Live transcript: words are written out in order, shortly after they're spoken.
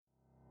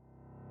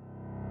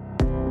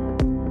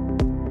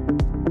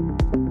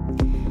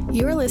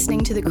You are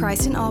listening to the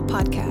Christ in All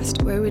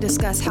podcast, where we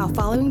discuss how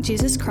following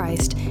Jesus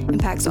Christ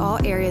impacts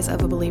all areas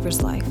of a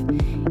believer's life.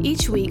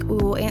 Each week, we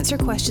will answer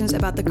questions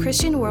about the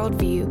Christian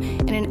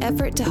worldview in an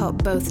effort to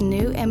help both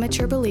new and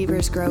mature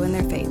believers grow in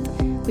their faith.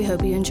 We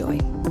hope you enjoy.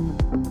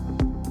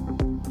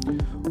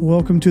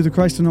 Welcome to the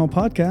Christ in All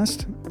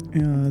podcast.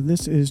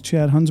 This is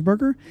Chad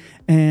Hunsberger,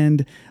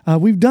 and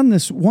we've done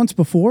this once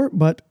before,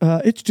 but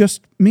it's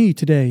just me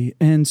today.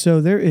 And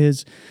so there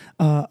is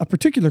a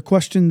particular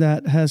question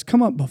that has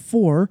come up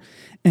before,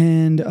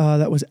 and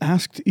that was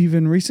asked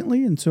even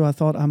recently, and so I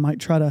thought I might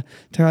try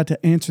to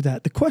answer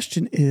that. The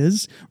question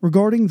is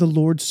regarding the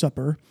Lord's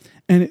Supper,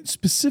 and it's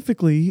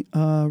specifically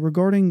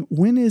regarding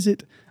when is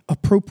it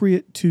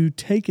appropriate to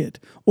take it,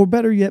 or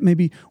better yet,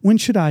 maybe when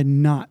should I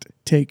not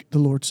take the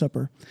Lord's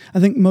Supper? I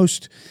think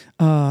most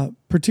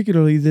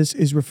particularly this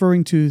is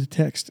referring to the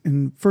text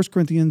in 1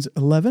 Corinthians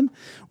 11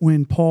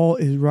 when Paul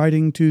is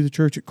writing to the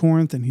church at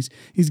Corinth, and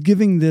he's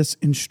giving this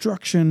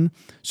instruction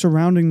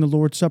surrounding the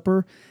Lord's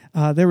Supper.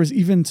 There was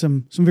even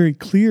some very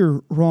clear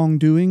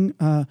wrongdoing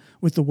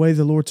with the way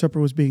the Lord's Supper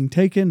was being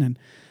taken, and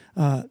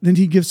then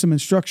he gives some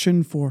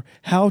instruction for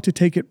how to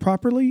take it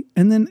properly.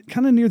 And then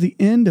kind of near the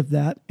end of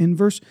that, in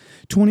verse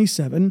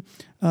 27,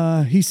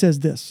 he says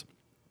this: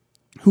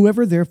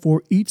 "Whoever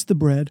therefore eats the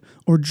bread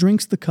or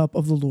drinks the cup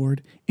of the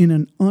Lord in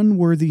an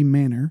unworthy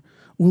manner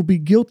will be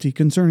guilty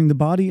concerning the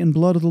body and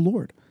blood of the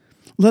Lord.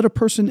 Let a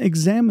person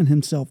examine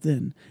himself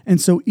then, and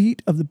so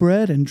eat of the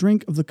bread and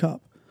drink of the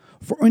cup.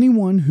 For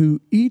anyone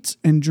who eats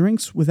and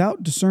drinks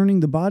without discerning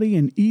the body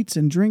and eats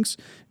and drinks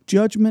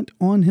judgment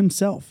on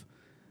himself.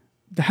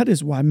 That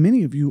is why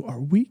many of you are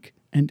weak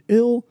and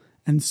ill,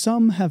 and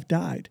some have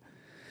died."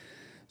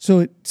 So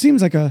it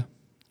seems like a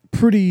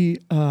pretty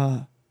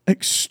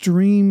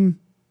extreme,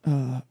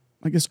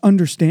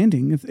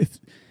 understanding.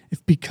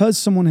 If because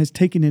someone has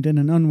taken it in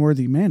an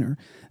unworthy manner,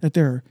 that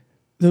there are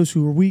those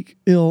who are weak,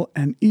 ill,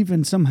 and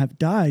even some have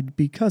died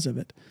because of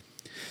it.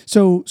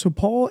 So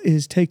Paul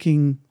is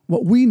taking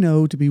what we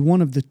know to be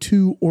one of the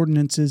two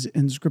ordinances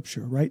in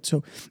Scripture, right?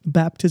 So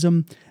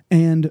baptism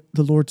and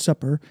the Lord's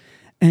Supper,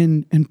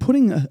 and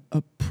putting a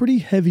pretty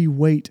heavy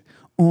weight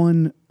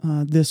on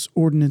this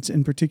ordinance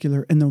in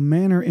particular and the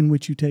manner in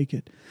which you take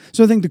it.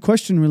 So I think the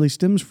question really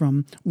stems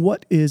from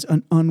what is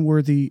an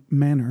unworthy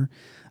manner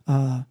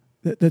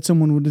that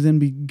someone would then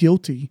be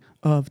guilty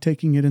of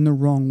taking it in the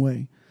wrong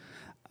way.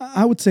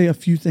 I would say a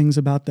few things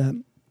about that.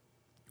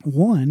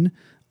 One,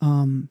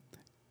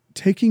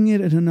 taking it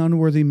in an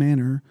unworthy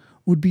manner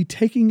would be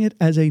taking it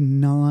as a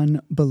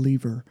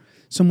non-believer,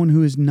 someone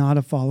who is not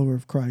a follower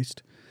of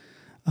Christ.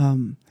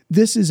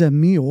 This is a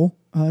meal.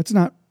 It's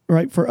not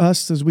right for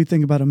us as we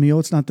think about a meal.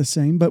 It's not the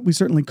same, but we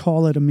certainly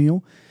call it a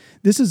meal.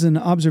 This is an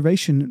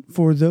observation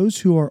for those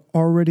who are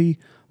already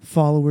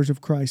followers of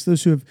Christ,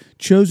 those who have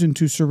chosen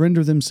to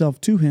surrender themselves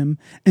to Him.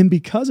 And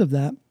because of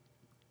that,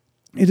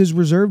 it is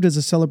reserved as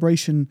a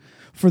celebration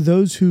for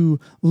those who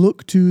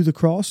look to the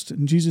cross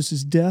and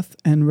Jesus' death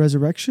and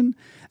resurrection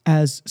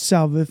as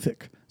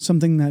salvific,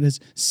 something that has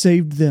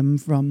saved them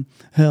from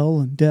hell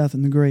and death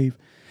and the grave.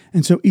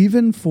 And so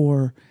even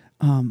for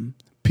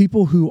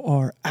people who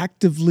are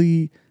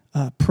actively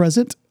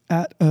present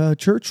at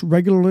church,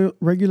 regular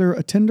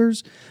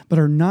attenders, but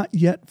are not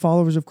yet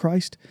followers of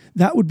Christ,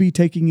 that would be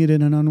taking it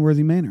in an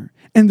unworthy manner.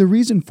 And the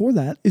reason for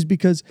that is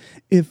because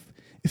if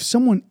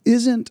someone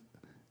isn't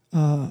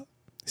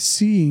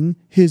seeing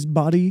his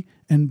body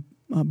and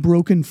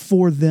broken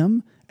for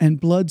them and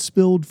blood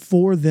spilled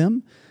for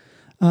them,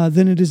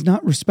 then it is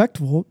not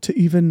respectful to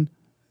even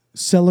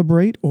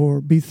celebrate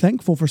or be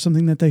thankful for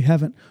something that they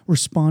haven't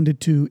responded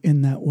to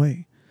in that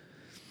way.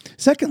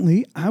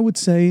 Secondly, I would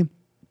say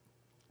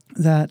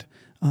that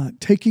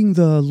taking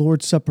the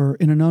Lord's Supper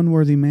in an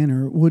unworthy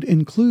manner would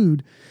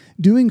include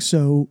doing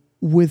so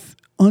with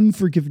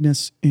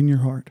unforgiveness in your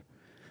heart.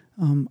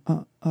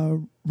 A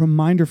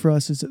reminder for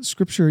us is that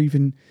Scripture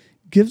even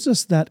gives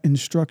us that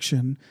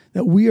instruction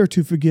that we are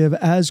to forgive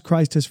as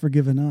Christ has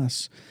forgiven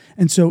us.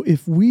 And so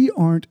if we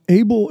are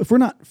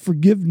not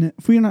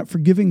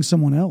forgiving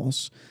someone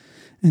else,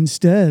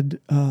 instead,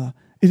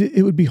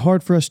 it would be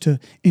hard for us to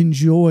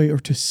enjoy or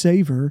to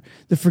savor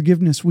the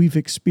forgiveness we've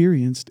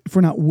experienced if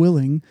we're not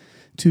willing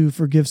to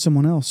forgive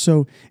someone else.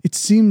 So it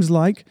seems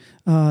like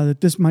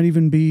that this might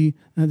even be,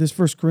 this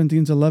 1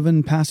 Corinthians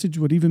 11 passage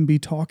would even be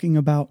talking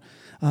about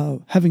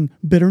having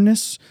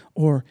bitterness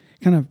or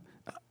kind of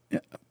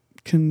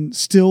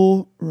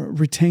still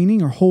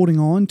retaining or holding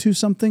on to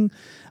something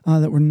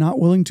that we're not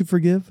willing to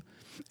forgive.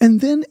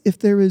 And then if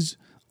there is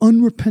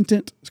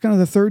unrepentant, it's kind of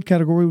the third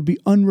category would be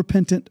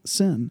unrepentant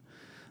sin.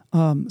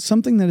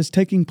 Something that is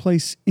taking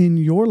place in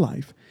your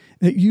life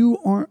that you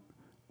aren't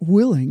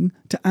willing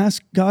to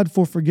ask God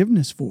for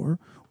forgiveness for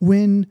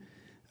when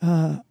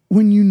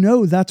you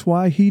know that's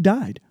why He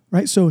died,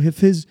 right? So if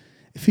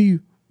He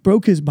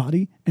broke His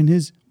body and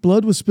His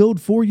blood was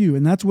spilled for you,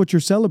 and that's what you're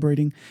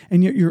celebrating,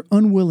 and yet you're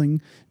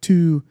unwilling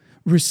to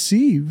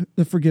receive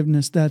the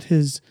forgiveness that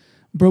His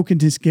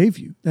brokenness gave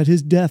you, that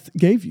His death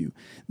gave you,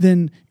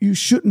 then you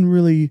shouldn't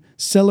really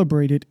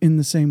celebrate it in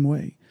the same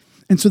way.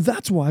 And so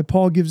that's why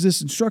Paul gives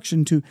this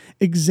instruction to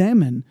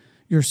examine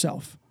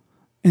yourself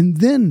and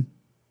then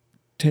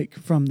take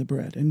from the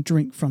bread and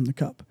drink from the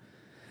cup.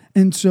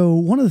 And so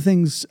one of the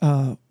things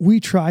we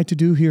try to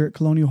do here at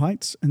Colonial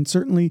Heights, and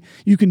certainly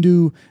you can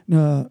do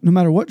no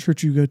matter what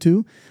church you go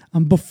to,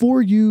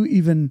 before you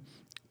even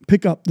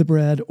pick up the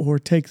bread or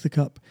take the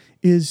cup,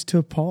 is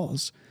to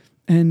pause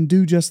and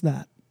do just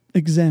that.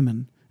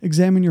 Examine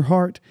your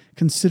heart.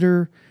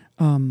 Consider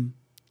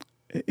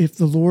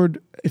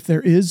if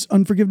there is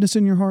unforgiveness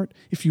in your heart,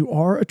 if you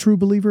are a true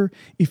believer,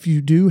 if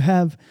you do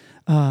have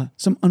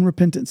some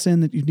unrepentant sin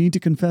that you need to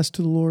confess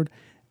to the Lord,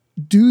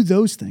 do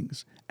those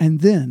things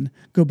and then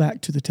go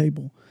back to the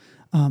table.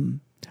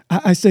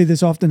 I say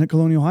this often at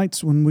Colonial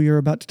Heights when we are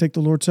about to take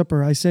the Lord's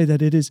Supper. I say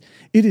that it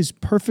is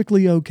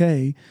perfectly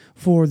okay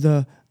for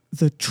the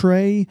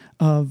tray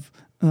of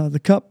the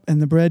cup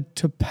and the bread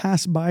to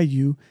pass by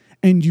you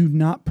and you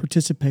not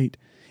participate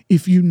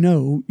if you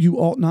know you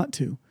ought not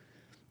to.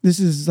 This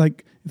is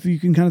like, if you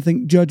can kind of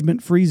think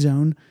judgment-free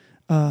zone,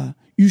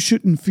 you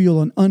shouldn't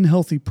feel an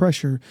unhealthy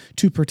pressure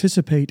to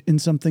participate in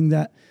something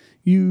that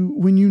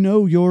when you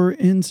know you're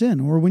in sin,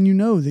 or when you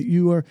know that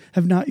you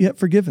have not yet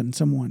forgiven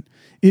someone.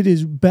 It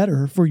is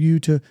better for you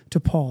to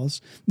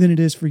pause than it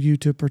is for you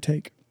to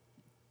partake.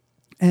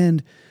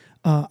 And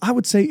I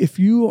would say if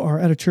you are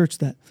at a church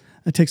that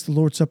takes the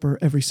Lord's Supper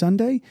every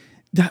Sunday,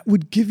 that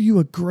would give you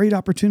a great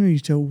opportunity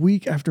to,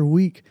 week after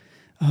week,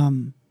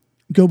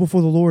 go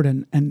before the Lord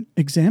and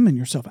examine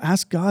yourself.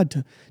 Ask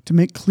God to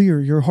make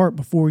clear your heart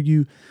before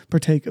you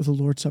partake of the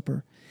Lord's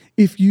Supper.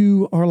 If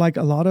you are like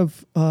a lot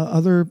of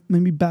other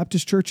maybe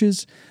Baptist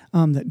churches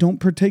that don't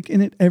partake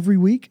in it every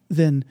week,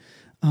 then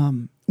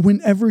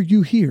whenever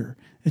you hear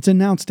it's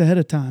announced ahead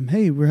of time,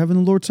 hey, we're having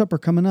the Lord's Supper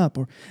coming up,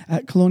 or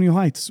at Colonial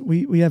Heights,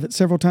 we have it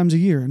several times a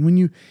year. And when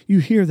you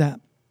hear that,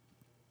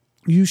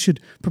 you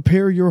should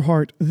prepare your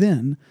heart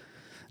then,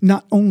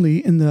 not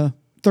only in the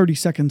 30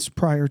 seconds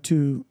prior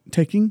to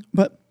taking,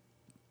 but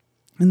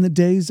in the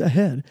days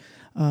ahead,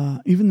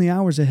 even the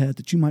hours ahead,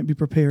 that you might be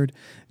prepared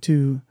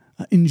to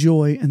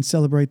enjoy and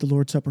celebrate the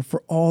Lord's Supper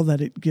for all that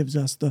it gives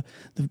us, the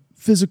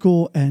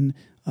physical and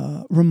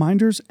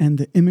reminders and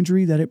the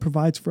imagery that it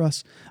provides for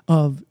us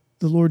of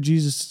the Lord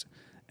Jesus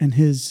and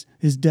his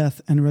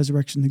death and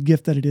resurrection, the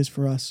gift that it is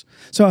for us.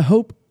 So I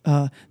hope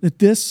that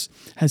this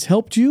has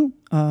helped you,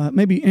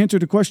 maybe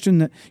answered a question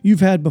that you've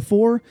had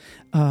before.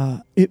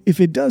 If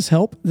it does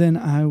help, then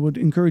I would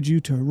encourage you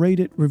to rate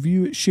it,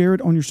 review it, share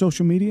it on your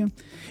social media.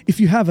 If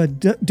you have a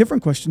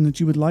different question that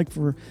you would like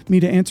for me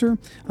to answer,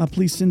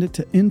 please send it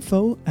to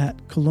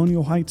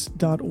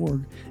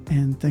info@colonialheights.org.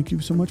 And thank you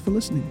so much for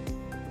listening.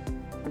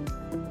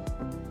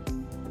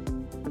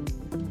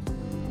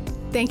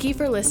 Thank you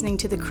for listening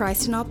to the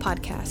Christ in All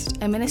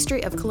podcast, a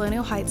ministry of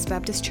Colonial Heights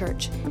Baptist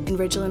Church in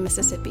Ridgeland,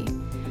 Mississippi.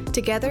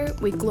 Together,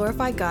 we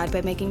glorify God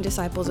by making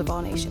disciples of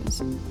all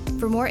nations.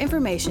 For more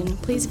information,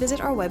 please visit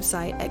our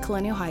website at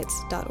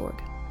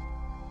colonialheights.org.